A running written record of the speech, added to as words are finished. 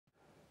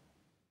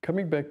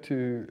coming back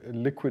to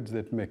liquids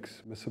that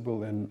mix,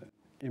 miscible and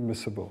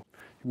immiscible.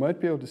 You might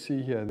be able to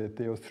see here that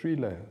there are 3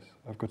 layers.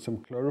 I've got some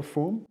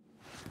chloroform.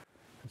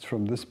 It's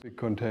from this big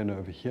container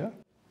over here.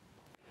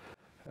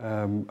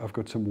 I've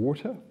got some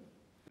water,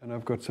 and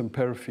I've got some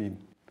paraffin,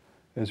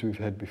 as we've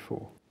had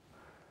before.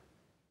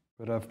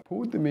 But I've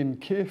poured them in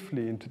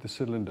carefully into the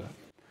cylinder.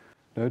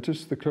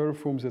 Notice the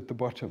chloroform's at the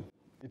bottom.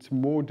 It's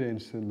more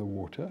dense than the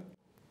water,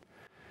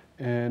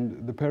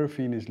 and the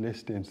paraffin is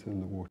less dense than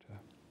the water.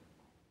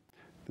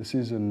 This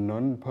is a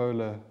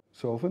non-polar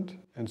solvent,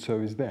 and so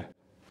is that.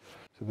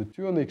 So the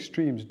 2 on the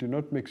extremes do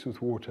not mix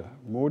with water.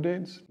 More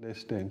dense,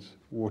 less dense,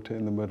 water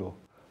in the middle.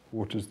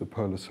 Water is the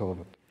polar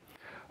solvent.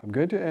 I'm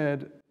going to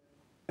add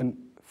a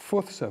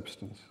 4th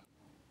substance.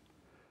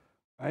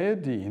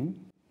 Iodine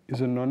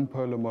is a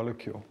non-polar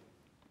molecule,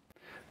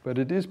 but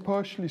it is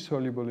partially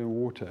soluble in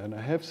water, and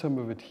I have some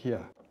of it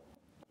here.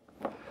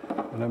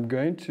 And I'm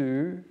going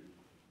to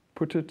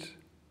put it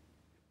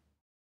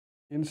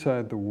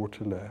inside the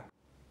water layer.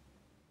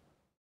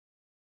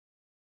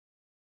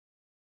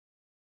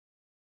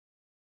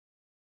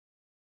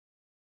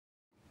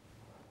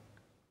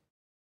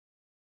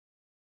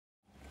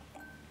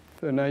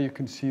 So now you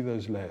can see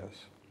those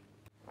layers.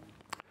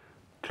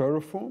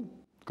 Chloroform,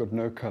 got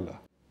no color.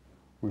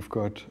 We've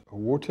got a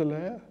water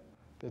layer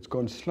that's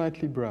gone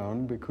slightly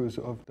brown because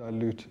of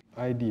dilute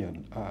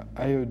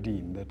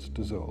iodine that's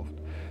dissolved.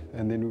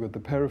 And then we've got the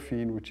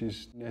paraffin, which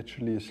is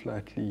naturally a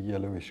slightly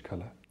yellowish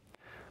color.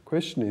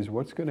 Question is,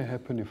 what's going to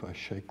happen if I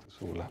shake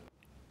this all up?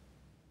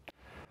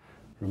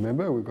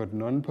 Remember, we've got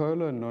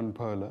non-polar and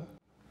non-polar.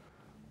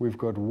 We've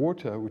got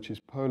water, which is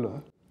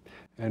polar.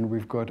 And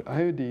we've got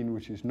iodine,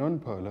 which is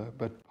non-polar,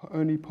 but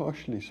only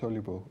partially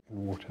soluble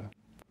in water.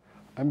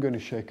 I'm going to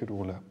shake it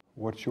all up.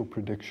 What's your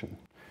prediction?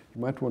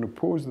 You might want to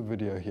pause the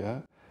video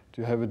here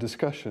to have a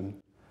discussion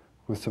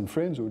with some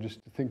friends or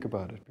just to think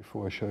about it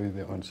before I show you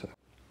the answer.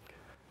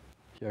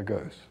 Here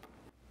goes.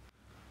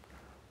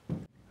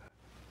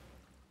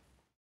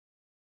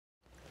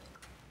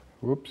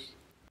 Whoops,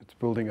 it's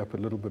building up a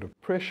little bit of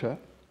pressure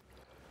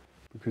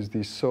because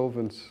these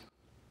solvents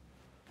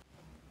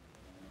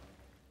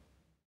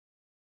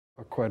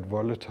are quite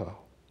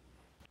volatile.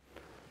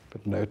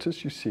 But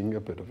notice you're seeing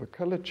a bit of a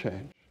color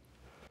change.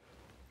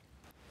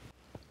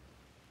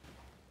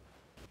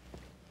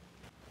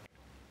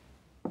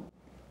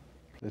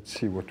 Let's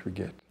see what we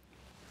get.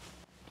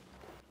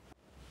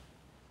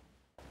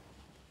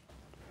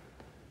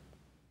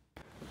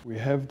 We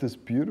have this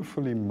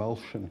beautiful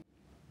emulsion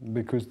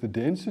because the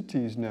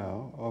densities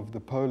now of the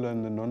polar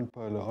and the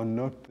non-polar are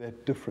not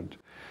that different.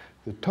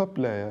 The top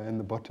layer and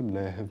the bottom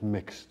layer have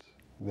mixed.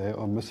 They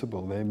are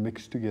miscible, they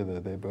mix together,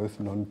 they're both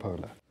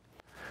non-polar.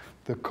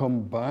 The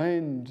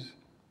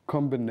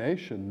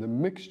combination, the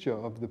mixture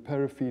of the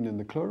paraffin and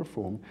the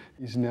chloroform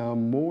is now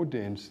more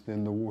dense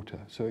than the water,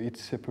 so it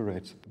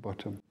separates at the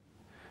bottom.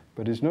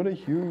 But it's not a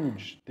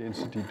huge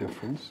density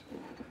difference,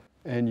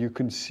 and you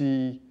can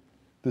see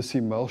this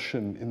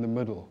emulsion in the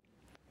middle,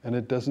 and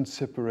it doesn't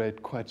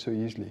separate quite so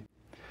easily.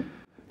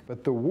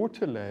 But the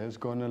water layer has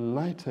gone a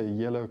lighter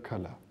yellow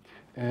color,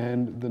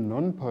 and the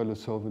non-polar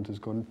solvent has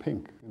gone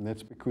pink, and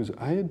that's because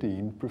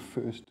iodine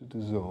prefers to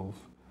dissolve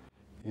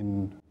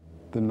in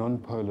the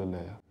non-polar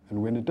layer.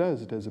 And when it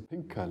does, it has a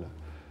pink color,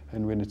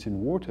 and when it's in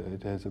water,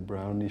 it has a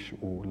brownish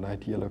or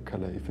light yellow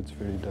color if it's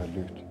very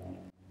dilute.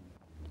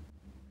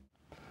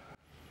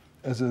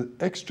 As an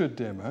extra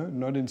demo,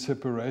 not in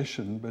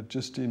separation, but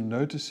just in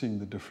noticing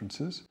the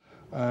differences,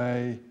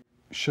 I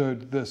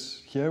showed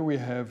this. Here we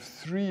have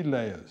 3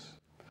 layers.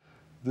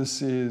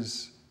 This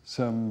is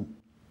some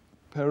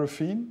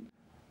paraffin,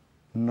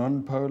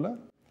 non-polar.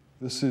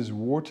 This is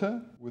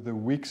water with a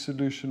weak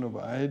solution of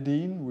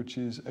iodine, which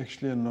is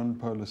actually a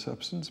non-polar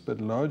substance,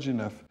 but large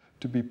enough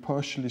to be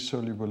partially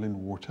soluble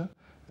in water.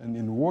 And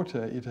in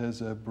water, it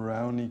has a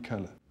browny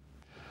color.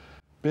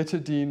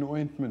 Betadine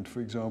ointment,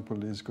 for example,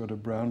 has got a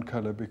brown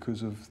color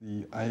because of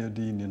the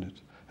iodine in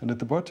it. And at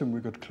the bottom,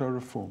 we've got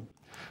chloroform.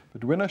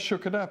 But when I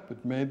shook it up,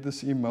 it made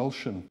this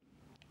emulsion.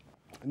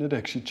 And it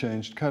actually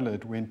changed color.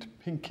 It went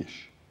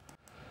pinkish.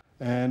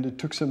 And it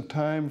took some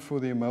time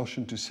for the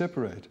emulsion to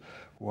separate.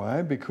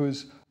 Why?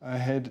 Because I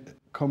had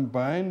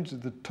combined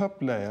the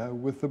top layer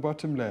with the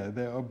bottom layer.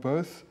 They are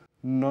both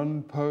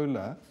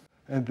non-polar,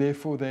 and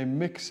therefore they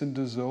mix and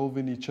dissolve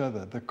in each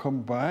other. The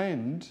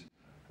combined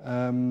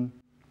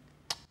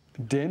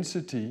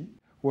density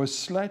was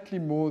slightly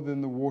more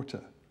than the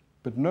water,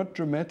 but not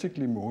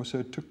dramatically more, so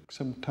it took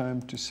some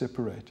time to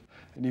separate.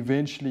 And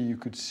eventually you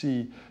could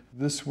see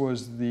this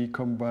was the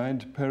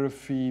combined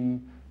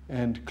paraffin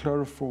and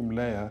chloroform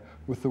layer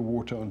with the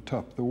water on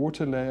top. The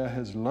water layer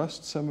has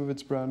lost some of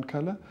its brown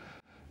color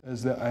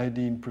as the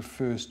iodine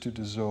prefers to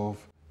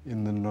dissolve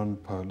in the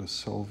non-polar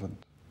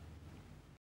solvent.